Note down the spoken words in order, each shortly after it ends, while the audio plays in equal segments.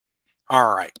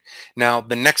All right. Now,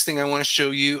 the next thing I want to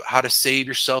show you how to save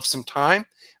yourself some time.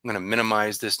 I'm going to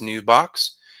minimize this new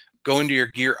box. Go into your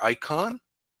gear icon.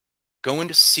 Go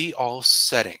into See All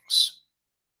Settings.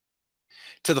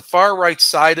 To the far right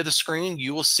side of the screen,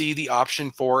 you will see the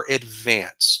option for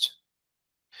Advanced.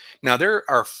 Now, there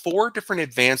are 4 different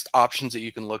advanced options that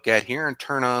you can look at here and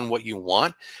turn on what you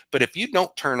want. But if you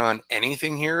don't turn on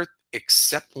anything here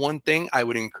except one thing, I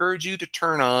would encourage you to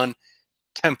turn on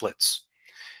templates.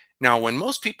 Now, when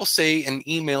most people say an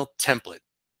email template,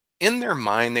 in their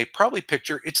mind, they probably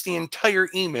picture it's the entire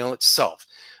email itself,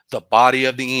 the body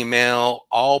of the email,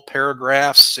 all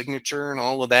paragraphs, signature, and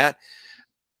all of that.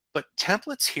 But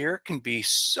templates here can be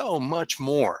so much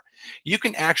more. You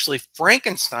can actually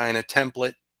Frankenstein a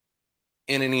template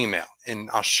in an email.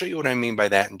 And I'll show you what I mean by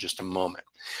that in just a moment.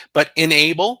 But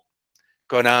enable,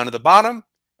 go down to the bottom,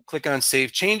 click on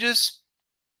Save Changes,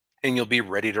 and you'll be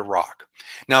ready to rock.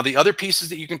 Now, the other pieces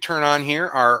that you can turn on here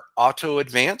are Auto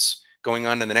Advance, going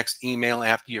on to the next email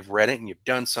after you've read it and you've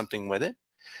done something with it.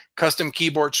 Custom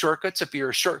keyboard shortcuts. If you're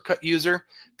a shortcut user,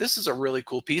 this is a really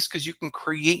cool piece because you can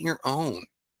create your own,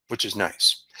 which is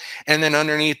nice. And then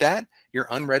underneath that, your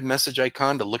unread message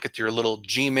icon to look at your little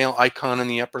Gmail icon in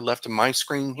the upper left of my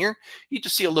screen here. You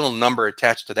just see a little number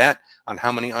attached to that on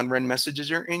how many unread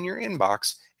messages are in your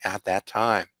inbox at that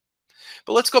time.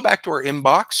 But let's go back to our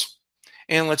inbox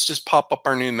and let's just pop up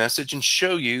our new message and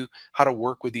show you how to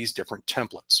work with these different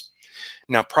templates.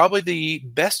 Now, probably the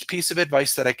best piece of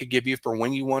advice that I could give you for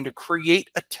when you want to create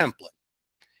a template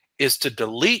is to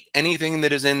delete anything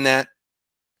that is in that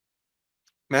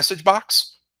message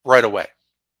box right away.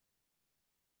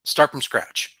 Start from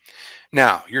scratch.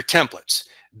 Now, your templates,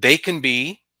 they can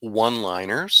be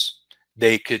one-liners,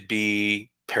 they could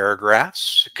be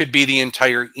paragraphs, it could be the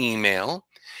entire email,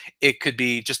 it could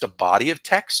be just a body of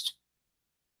text,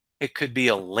 it could be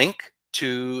a link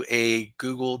to a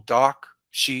Google Doc,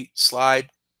 sheet, slide,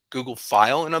 Google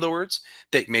file, in other words,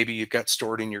 that maybe you've got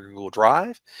stored in your Google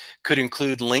Drive. Could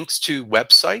include links to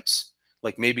websites,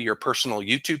 like maybe your personal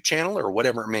YouTube channel or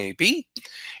whatever it may be.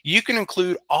 You can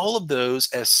include all of those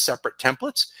as separate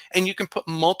templates, and you can put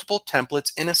multiple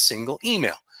templates in a single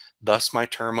email. Thus, my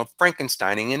term of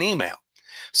Frankensteining an email.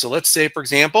 So let's say, for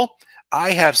example,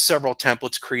 I have several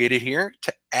templates created here.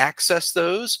 To access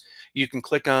those, you can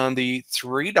click on the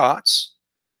 3 dots,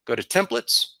 go to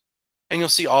templates, and you'll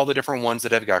see all the different ones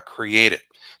that I've got created.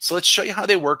 So let's show you how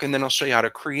they work, and then I'll show you how to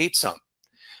create some.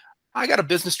 I got a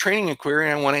business training inquiry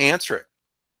and I want to answer it.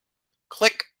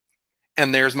 Click,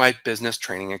 and there's my business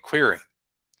training inquiry.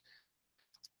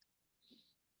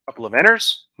 Couple of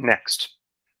enters, next.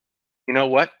 You know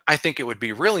what? I think it would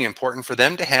be really important for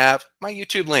them to have my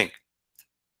YouTube link.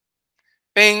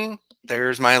 Bing,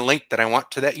 there's my link that I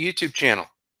want to that YouTube channel.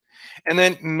 And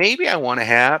then maybe I want to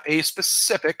have a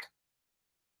specific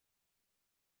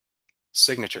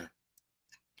signature,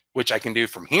 which I can do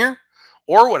from here.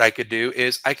 Or what I could do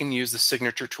is I can use the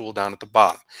signature tool down at the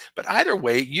bottom. But either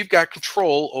way, you've got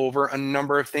control over a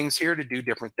number of things here to do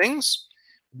different things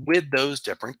with those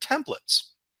different templates.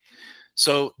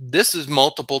 So this is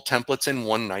multiple templates in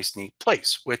one nice, neat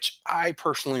place, which I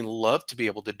personally love to be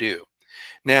able to do.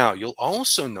 Now, you'll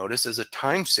also notice as a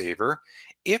time saver,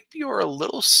 if you're a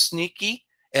little sneaky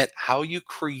at how you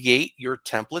create your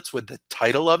templates with the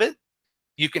title of it,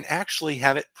 you can actually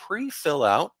have it pre-fill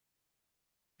out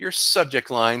your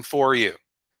subject line for you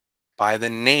by the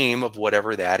name of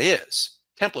whatever that is,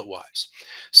 template-wise.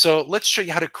 So let's show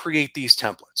you how to create these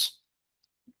templates.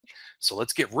 So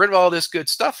let's get rid of all this good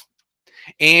stuff.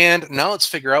 And now let's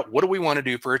figure out, what do we want to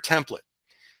do for a template?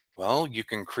 Well, you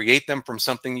can create them from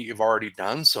something that you've already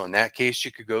done. So in that case,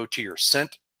 you could go to your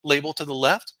sent label to the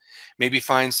left, maybe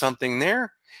find something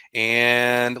there.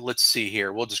 And let's see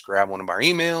here. We'll just grab one of our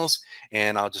emails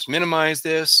and I'll just minimize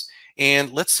this.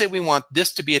 And let's say we want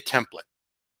this to be a template.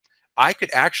 I could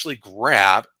actually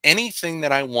grab anything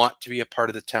that I want to be a part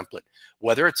of the template,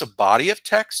 whether it's a body of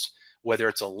text, whether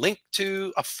it's a link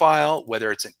to a file,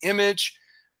 whether it's an image,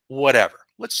 whatever.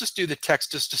 Let's just do the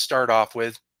text just to start off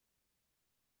with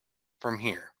from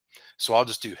here. So I'll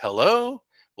just do hello.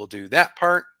 We'll do that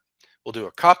part. We'll do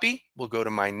a copy. We'll go to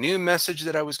my new message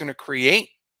that I was going to create.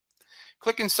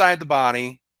 Click inside the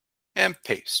body and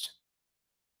paste.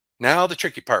 Now the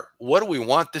tricky part. What do we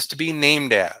want this to be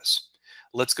named as?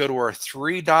 Let's go to our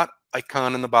 3-dot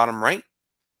icon in the bottom right.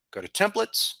 Go to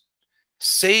templates.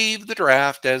 Save the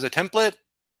draft as a template.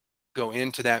 Go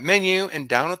into that menu, and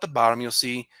down at the bottom you'll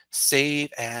see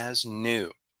save as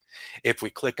new. If we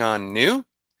click on new,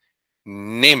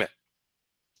 name it.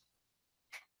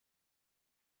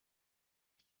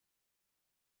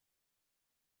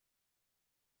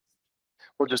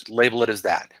 We'll just label it as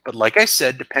that. But like I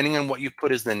said, depending on what you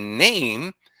put as the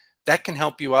name, that can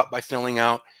help you out by filling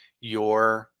out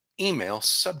your email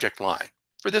subject line.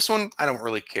 For this one, I don't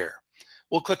really care.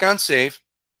 We'll click on save.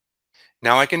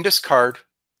 Now I can discard.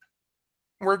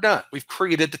 We're done. We've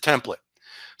created the template.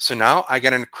 So now I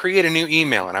got to create a new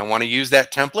email and I want to use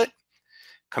that template.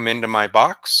 Come into my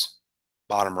box,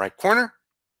 bottom right corner,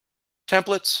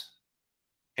 templates,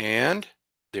 and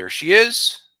there she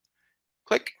is.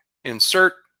 Click,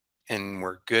 insert, and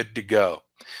we're good to go.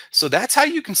 So that's how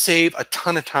you can save a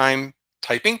ton of time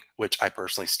typing, which I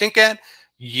personally stink at,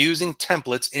 using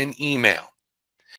templates in email.